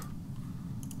group.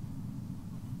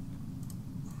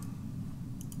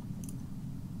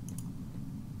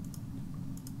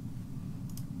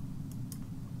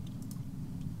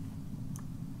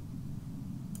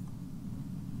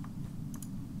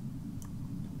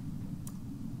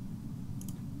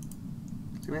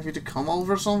 Do you want you to come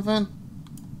over or something?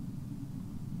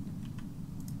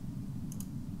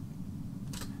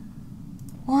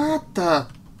 What the?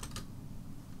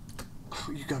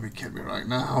 Oh, you gotta be kidding me right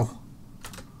now.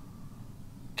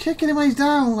 Kicking him when he's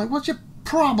down. Like, what's your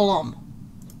problem?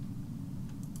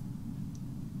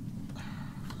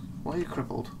 Why are you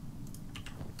crippled?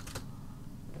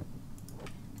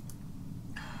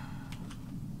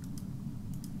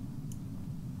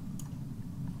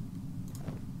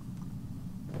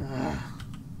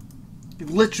 You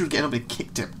literally getting up and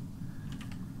kicked him.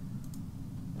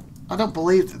 I don't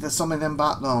believe that there's some of them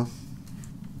back though.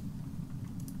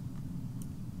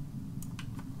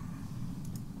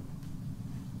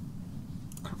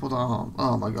 Crippled arm.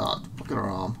 Oh my god. Look at her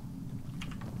arm.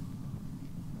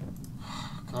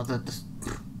 God, that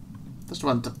just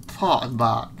went to pot and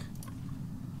back.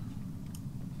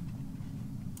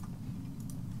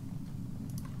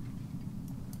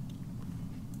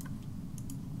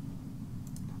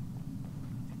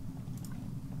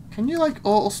 Can you like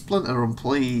auto splinter them,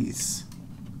 please?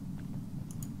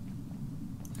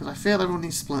 Because I feel everyone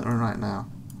needs splintering right now.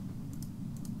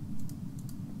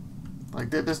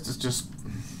 Like this is just.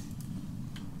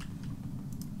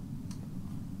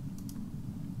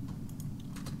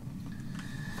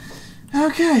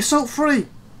 Okay, assault free.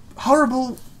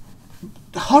 Horrible.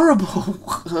 Horrible.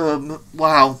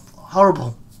 Wow.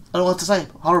 Horrible. I don't know what to say.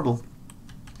 Horrible.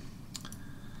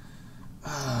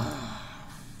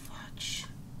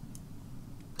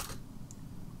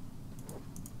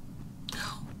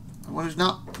 One who's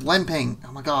not limping.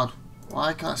 Oh my god.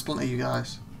 Why can't I splinter you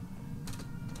guys?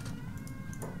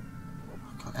 Oh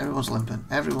god, everyone's limping.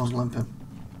 Everyone's limping.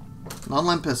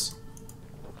 Non-limpers.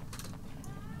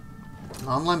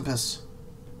 Non-limpers.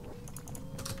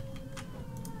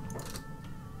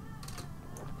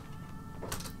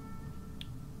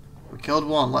 We killed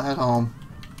one. Let head home.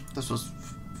 This was...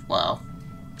 wow.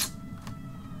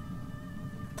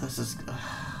 This is...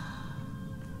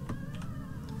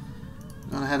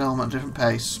 gonna head home at a different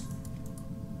pace.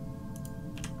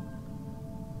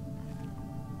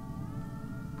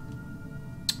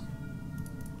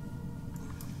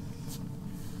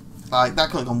 Like, that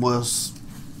could have gone worse.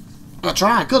 I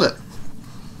tried, could it?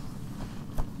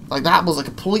 Like, that was a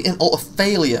complete and utter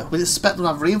failure. We expect them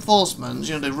to have reinforcements,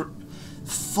 you know, they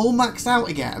full maxed out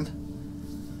again.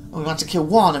 And we managed to kill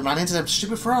one and ran into them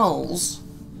stupid thralls.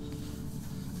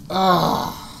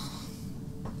 Ugh.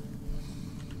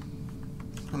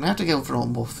 I'm gonna have to go for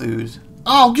more food.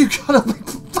 Oh, you gotta be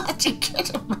bloody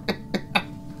kidding me!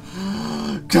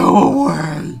 Go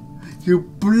away! You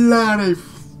bloody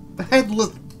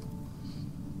headless.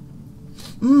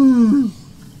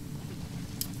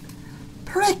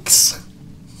 Pricks!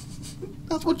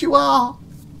 That's what you are!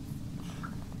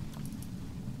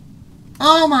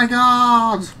 Oh my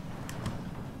god!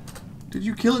 Did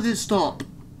you kill it? Did it stop?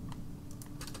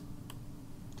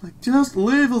 Like, just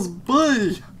leave us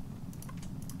be!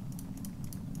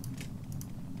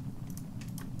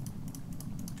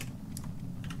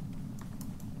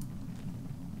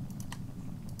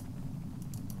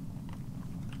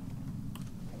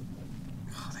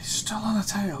 God, they're still on a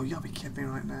tail. You'll be kidding me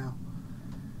right now.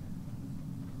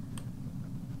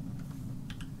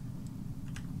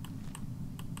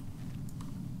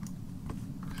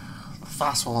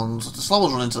 Fast ones. The slow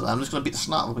ones run into them. I'm just going to beat the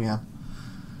snot up again.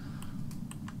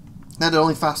 They're the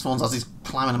only fast ones as he's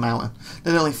climbing a mountain.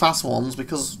 They're the only fast ones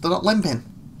because they're not limping.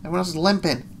 Everyone else is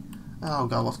limping. Oh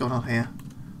god, what's going on here?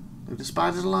 Leave the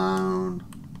spiders alone.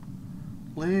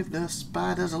 Leave the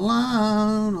spiders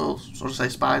alone. Oh, sort of say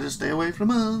spiders, stay away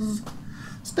from us.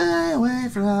 Stay away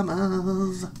from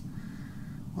us.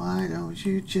 Why don't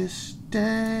you just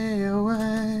stay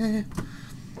away?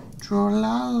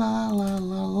 La la la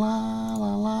la la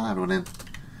la la. Everyone in.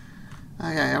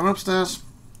 Okay, everyone upstairs.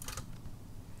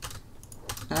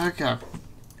 Okay.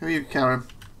 Who are you, Karen?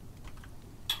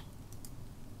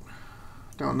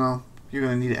 Don't know. You're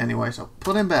going to need it anyway, so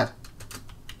put in bed.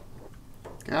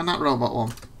 Get on that robot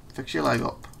one. Fix your leg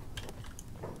up.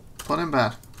 Put in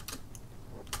bed.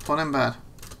 Put in bed.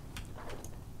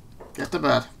 Get to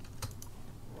bed.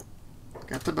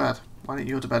 Get to bed. Why don't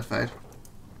you go to bed, Fade?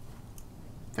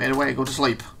 Fade away, go to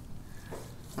sleep.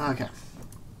 Okay.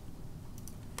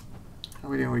 How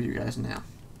are we doing with you guys now?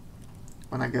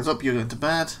 When that goes up, you're going to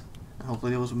bed. And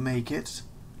hopefully those will make it.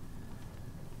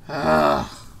 Wow.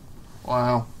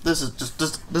 This is just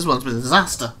this one's been a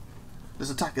disaster. This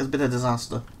attack has been a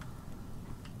disaster.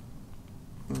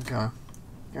 Okay.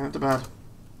 Going to bed.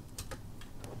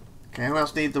 Okay, who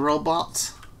else needs the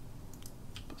robot?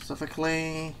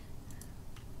 Specifically.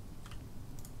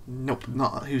 Nope,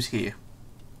 not who's here.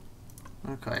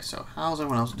 Okay, so how's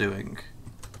everyone else doing?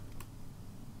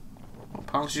 Well,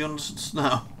 apparently she's under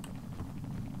snow.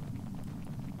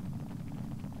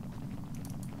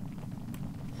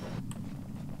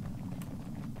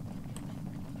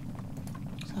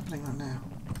 What's happening right now?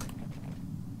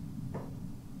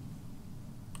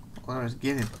 Where is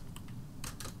getting?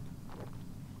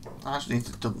 I actually need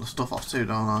to dump the stuff off too,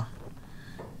 don't I?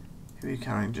 Who are you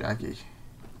carrying, Jaggy?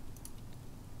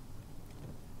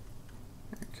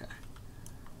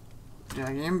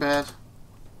 Jaggy in bed.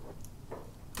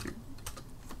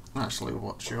 Actually,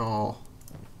 what's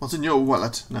in your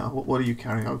wallet? No, what are you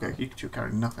carrying? Okay, you're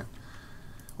carrying nothing.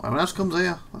 Well, when else comes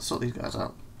here, let's sort these guys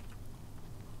out.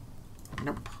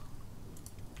 Nope.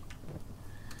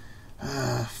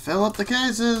 Fill up the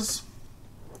cases.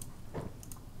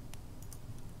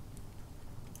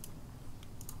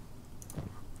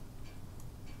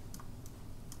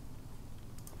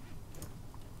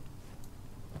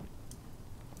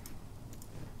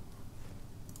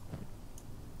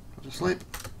 Sleep.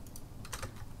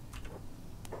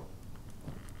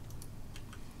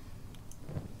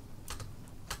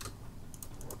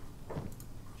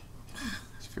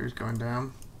 This food's going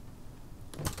down.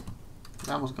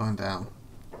 That was going down.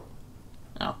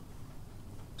 Oh.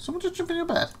 Someone just jump in your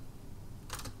bed.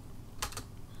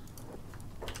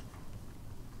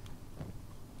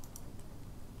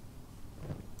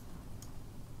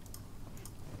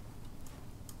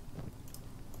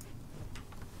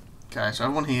 Okay, so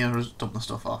everyone here has dumped the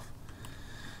stuff off.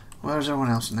 Where is everyone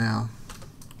else now?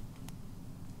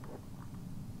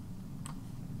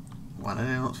 When are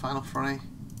they not final free?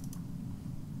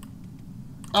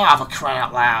 Oh, for crying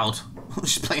out loud!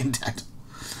 She's playing dead.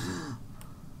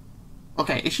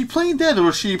 Okay, is she playing dead or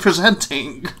is she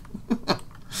presenting?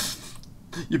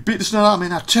 You beat the snot out of me,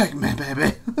 now check me,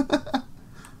 baby. I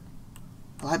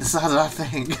like the size of that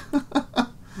thing.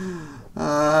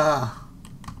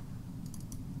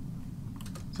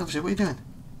 What are you doing?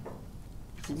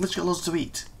 You've literally got loads to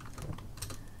eat.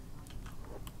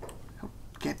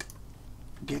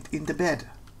 get into bed.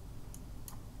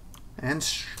 And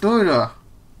stutter.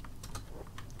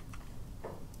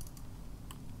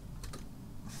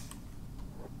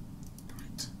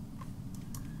 Right.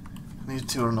 I need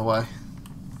to run away.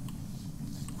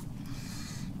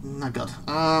 Not good.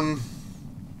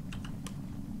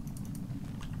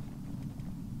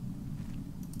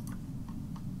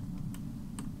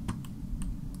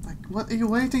 Like, what are you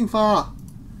waiting for?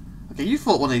 Okay, you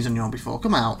fought one of these on your own before.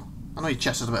 Come out. I know your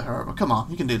chest is a bit hurt, but come on,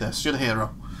 you can do this. You're the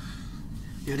hero.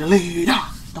 You're the leader.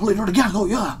 The leader of the gang. Oh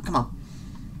yeah, come on.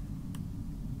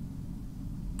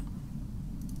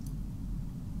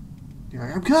 You're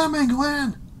like, I'm coming,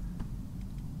 Gwen.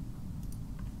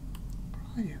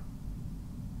 Where are you?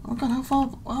 Oh god, how far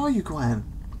are you, Gwen?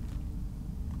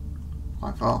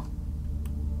 Quite far.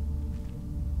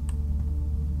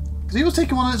 Because he was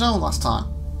taking one on his own last time.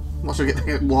 Once we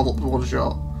get wobbled with one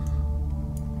shot.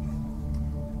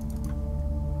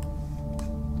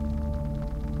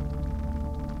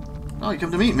 Oh, you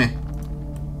come to meet me.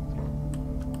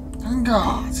 Thank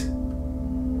God.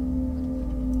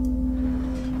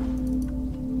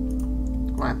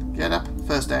 Gwen, get up.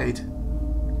 First aid.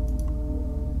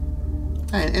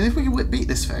 Hey, and if we can beat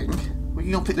this thing, we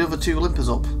can go pick the other two Olympus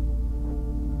up.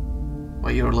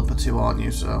 Well, you're Olympa too, aren't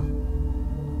you? So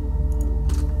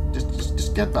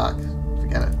just get back.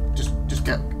 Forget it. Just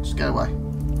get away.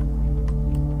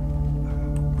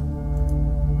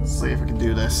 Let's see if we can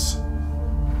do this.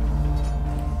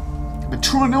 I've been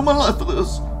trying all my life for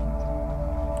this.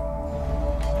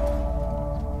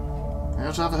 I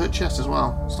also have a hurt chest as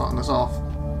well. Starting this off.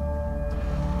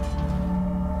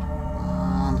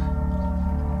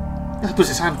 He puts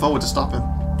his hand forward to stop him.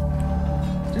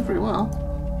 He's doing pretty well.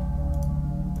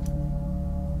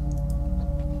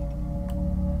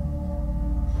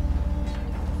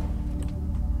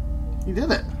 He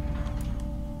did it.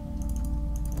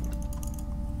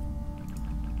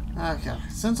 Okay,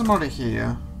 since I'm already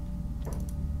here,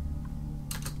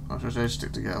 I should they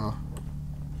stick together.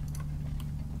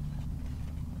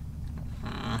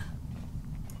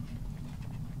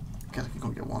 Guess I can go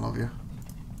get one of you.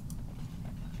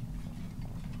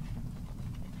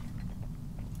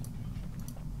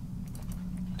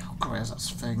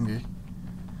 That's thingy.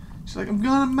 She's like, I'm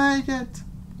gonna make it.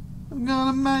 I'm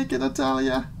gonna make it, I tell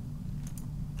ya.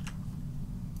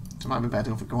 So it might be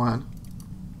better if we go on.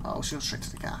 Oh, she'll straight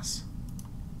to the gas.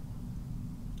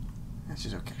 Yeah,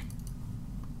 she's okay.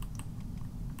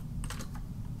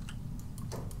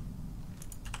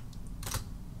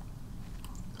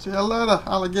 See you later,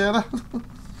 alligator.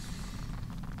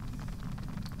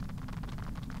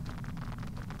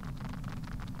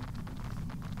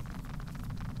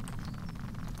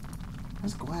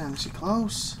 Where's Gwen? Is she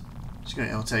close? She's gonna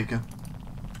get overtaken.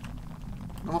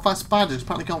 I'm gonna fight spiders,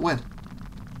 apparently can't win.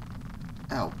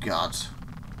 Oh god.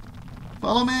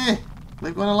 Follow me!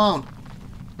 Leave Gwen alone.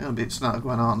 They're gonna beat Snow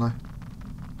Gwen, aren't they?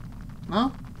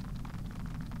 No?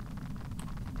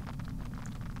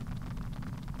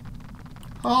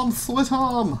 Home sweet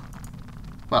home!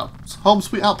 Well, it's home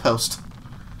sweet outpost.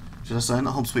 Should I say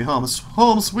not home sweet home, it's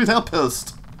home sweet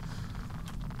outpost.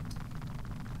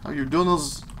 How you doing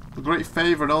us a great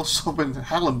favour and also been to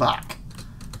hell and back.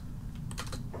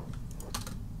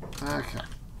 Okay.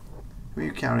 Who are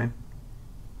you carrying?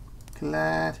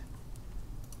 Glad.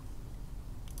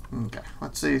 Okay,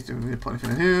 let's see. Do we need to put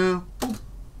anything in here?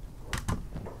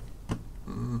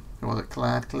 Who was it?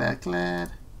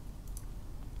 Clad.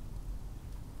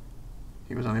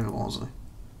 He was only the one, wasn't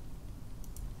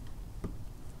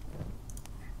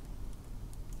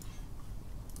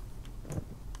he?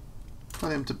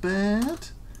 Put him to bed.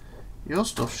 Your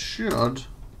stuff should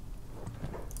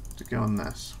to go in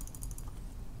this.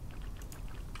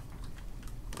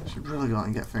 Should really go out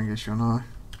and get fingers, shouldn't I?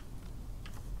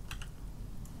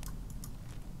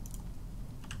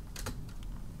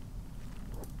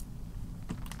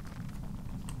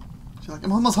 She's like,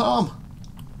 I'm almost home.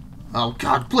 Oh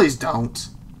god, please don't.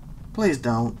 Please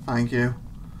don't, thank you.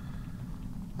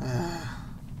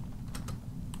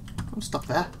 Don't stop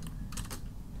there.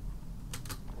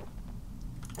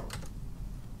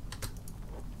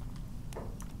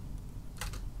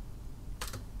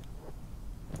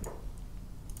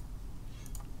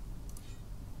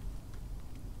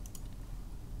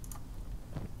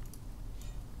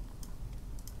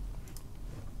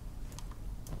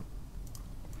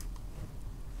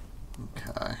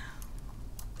 Okay.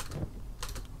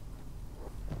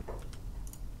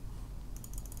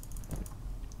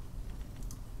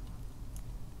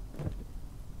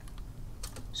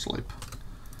 Sleep.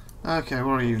 Okay,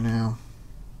 where are you now?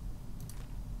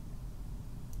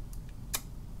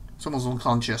 Someone's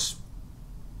unconscious.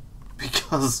 Because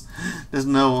because there's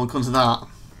no one comes to that.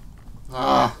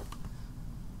 Ah,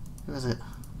 who is it?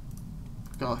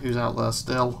 God, who's out there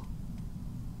still?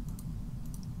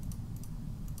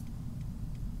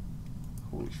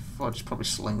 Holy fudge, probably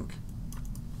Slink.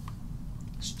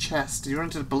 His chest. Did you run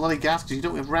into the bloody gas because you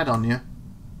don't have red on you?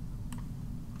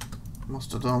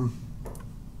 Must have done.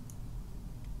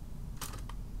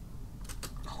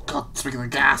 Oh God, speaking of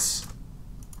gas.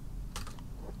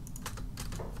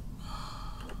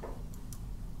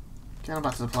 Get him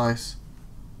back to the place.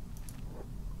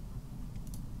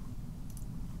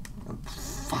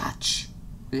 Fudge.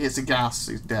 If he hits the gas,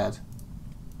 he's dead.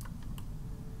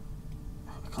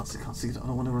 I can't see. I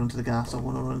don't want to run into the gas.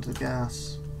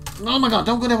 Oh my God,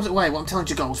 don't go the opposite way. What I'm telling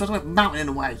you to go. We're supposed to have a mountain in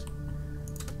the way.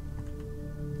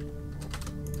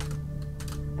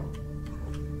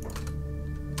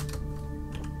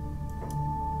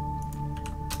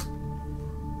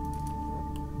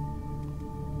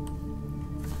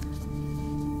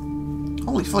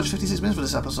 Holy fudge, 56 minutes for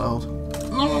this episode.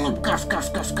 No, gas. Back.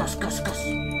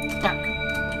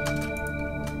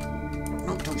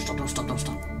 No, don't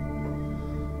stop.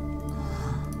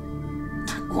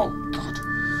 Oh, God.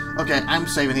 Okay, I'm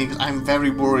saving here because I'm very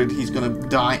worried he's going to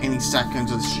die any second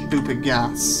to the stupid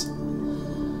gas. Do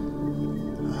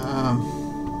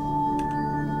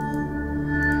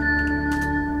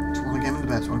you want to get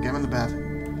him in the bed?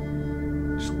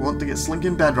 Just want to get Slink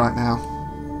in bed right now.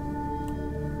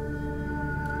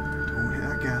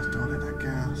 Don't hit that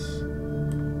gas.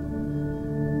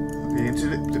 Okay,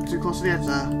 you're too close to the edge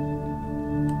there.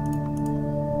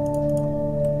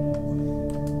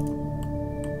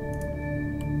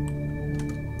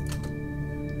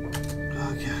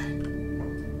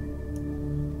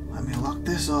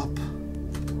 This up.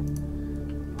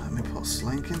 Let me put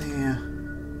Slink in here.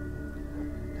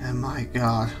 And my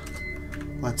God.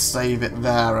 Let's save it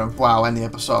there and wow, end the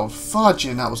episode.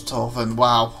 Fudging, that was tough and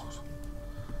wow.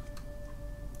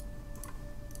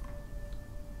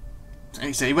 And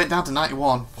he said he went down to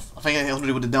 91. I think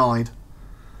 100 would have died.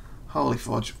 Holy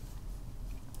fudge.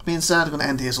 Being said, I'm going to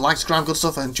end here. So like, subscribe, good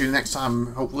stuff, and tune in next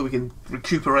time. Hopefully we can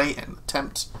recuperate and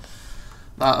attempt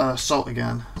that assault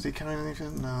again. Is he carrying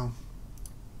anything? No.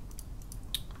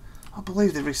 I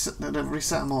believe they reset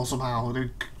them all somehow.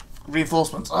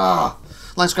 Reinforcements. Like,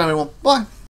 subscribe, everyone. Bye.